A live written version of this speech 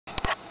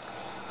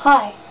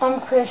Hi,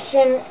 I'm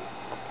Christian,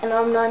 and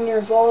I'm 9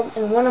 years old,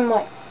 and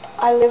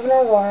I live in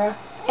Aurora,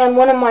 and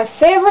one of my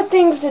favorite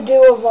things to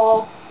do of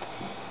all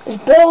is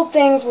build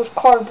things with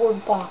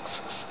cardboard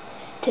boxes.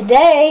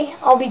 Today,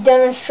 I'll be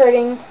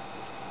demonstrating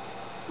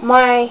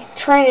my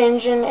train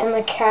engine and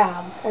the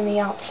cab and the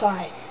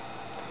outside.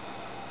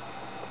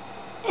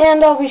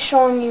 And I'll be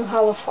showing you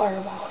how the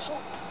firebox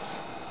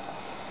opens.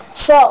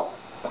 So,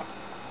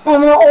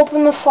 I'm going to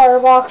open the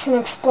firebox and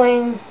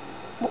explain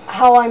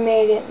how I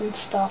made it and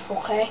stuff,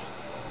 okay?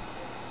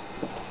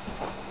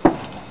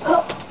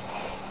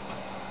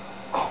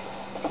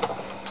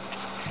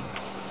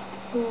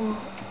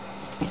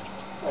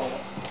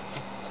 Wait,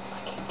 I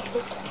can get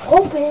it to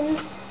open.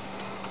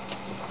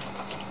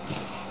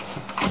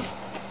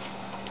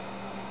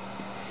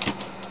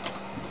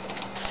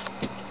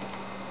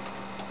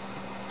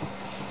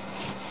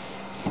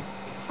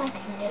 I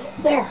can get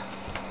it there.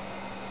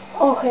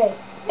 Okay,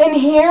 and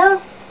here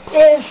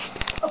is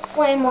a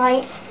flame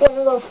light, one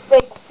of those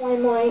fake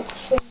flame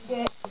lights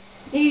that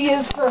you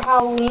use for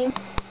Halloween.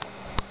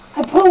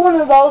 I put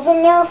one of those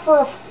in there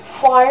for a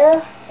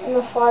fire in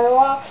the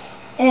firebox.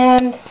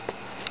 And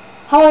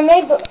how I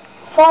made the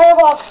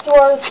firebox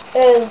doors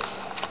is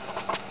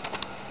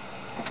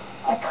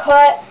I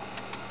cut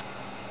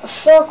a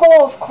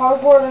circle of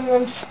cardboard and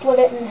then split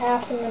it in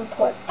half and then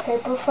put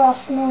paper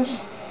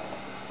fasteners.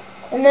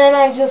 And then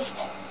I just,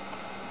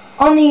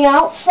 on the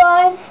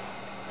outside,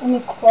 let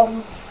me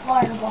close the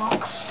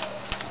firebox.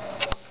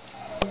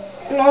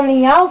 And on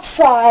the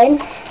outside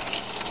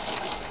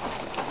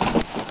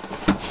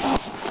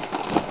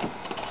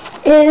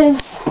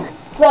is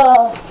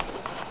the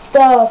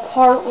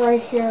part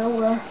right here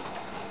where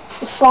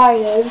the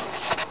side is.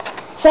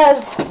 It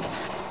says,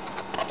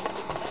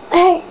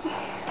 hey,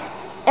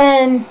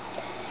 and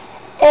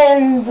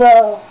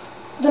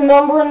the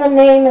number and the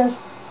name is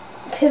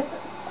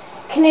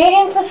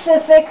Canadian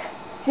Pacific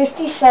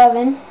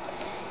 57.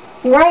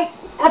 Right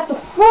at the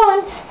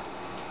front,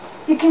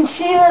 you can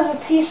see there's a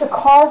piece of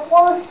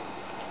cardboard.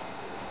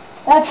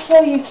 That's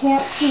so you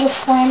can't see the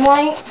flame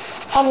light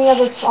on the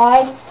other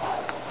side.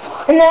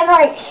 And then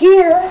right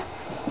here,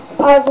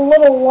 I have a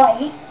little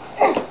light.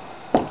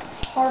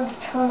 It's hard to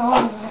turn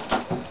on though.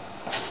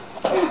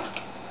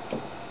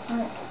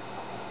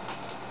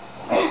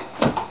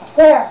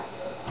 There.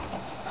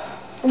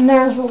 And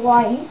there's a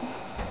light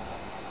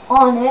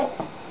on it.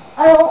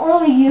 I don't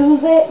really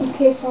use it in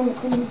case I'm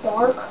in the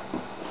dark.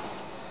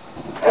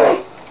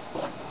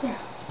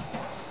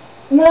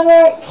 And then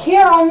right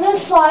here on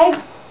this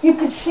side, you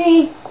could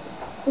see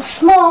the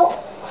smoke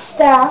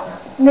stack,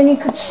 and then you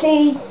could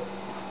see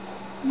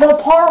the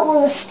part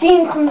where the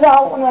steam comes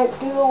out when I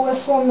do the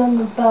whistle and then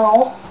the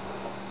bell.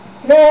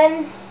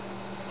 Then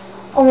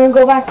I'm going to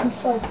go back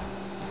inside.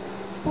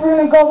 We're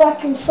going to go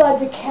back inside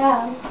the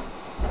cab.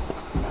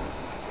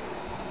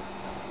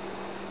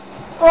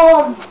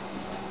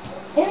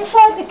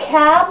 Inside the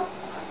cab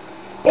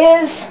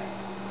is,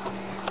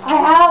 I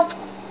have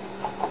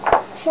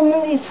some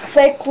of these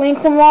fake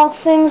Lincoln log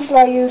things that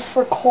I use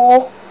for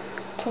coal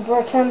to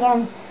pretend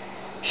I'm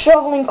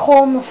shoveling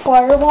coal in the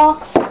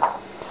firebox.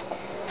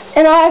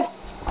 And I have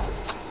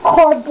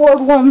cardboard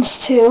ones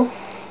too.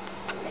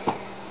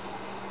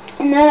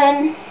 And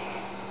then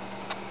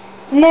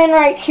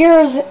right here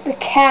is the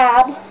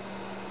cab.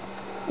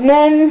 And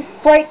then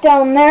right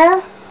down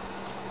there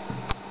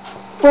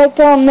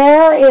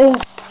is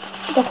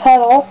the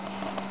pedal,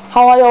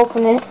 how I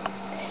open it.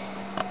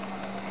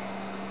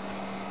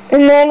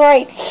 And then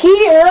right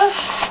here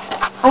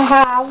I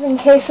have, in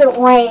case it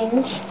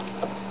rains,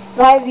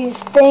 I have these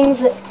things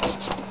that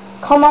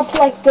come up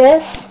like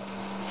this,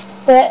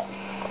 that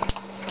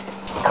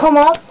come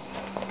up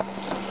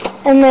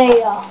and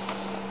they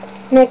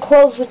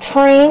close the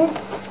train,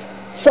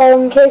 so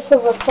in case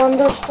of a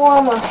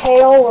thunderstorm or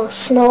hail or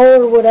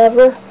snow or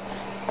whatever,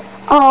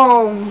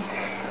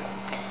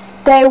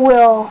 they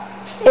will,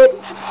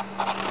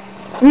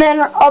 and then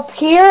up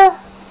here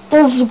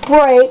there's a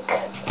brake.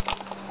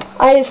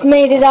 I just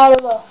made it out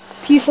of a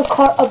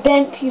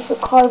bent piece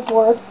of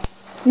cardboard,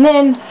 and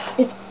then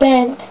it's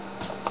bent,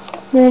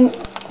 and then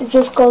it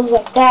just goes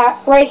like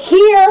that. Right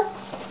here,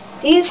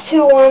 these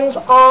two ones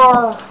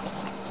are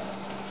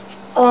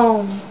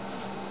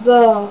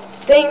the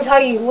things how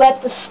you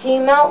let the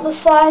steam out the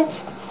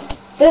sides.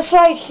 This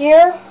right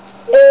here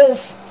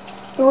is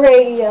the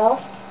radio.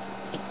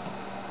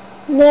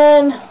 And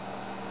then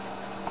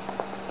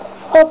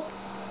up,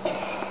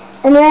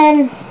 and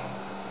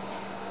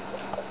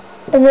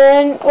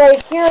then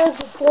right here is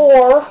the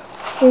door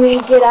when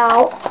you get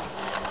out.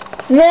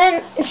 And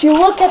then if you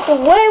look at the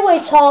way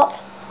top,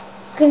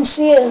 you can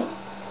see a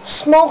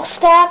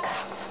smokestack,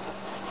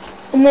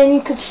 and then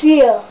you can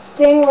see a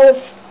thing where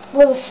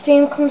the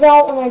steam comes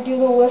out when I do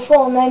the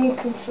whistle, and then you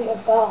can see a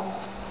bell.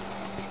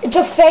 It's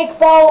a fake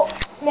bell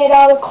made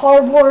out of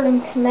cardboard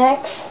and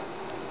connects.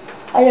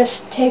 I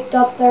just taped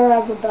up there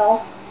as a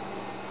bell.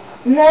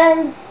 And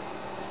then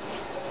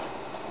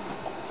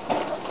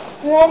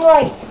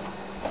right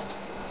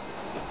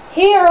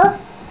here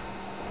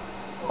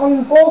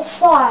on both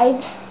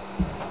sides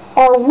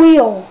are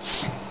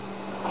wheels.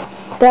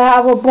 that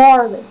have a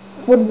bar that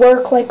would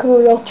work like a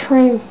real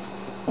train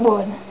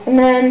would. And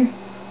then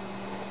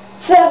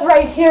it says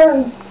right here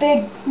in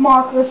big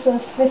marker,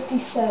 says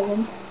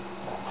 57.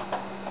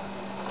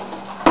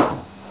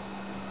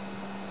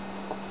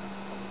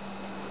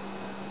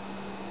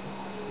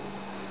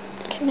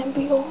 Can it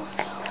be over?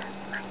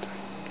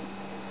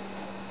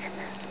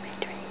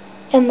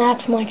 And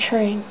that's my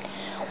train.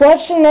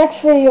 Watch the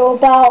next video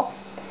about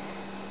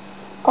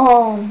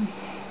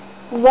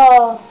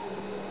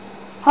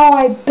how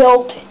I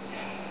built it.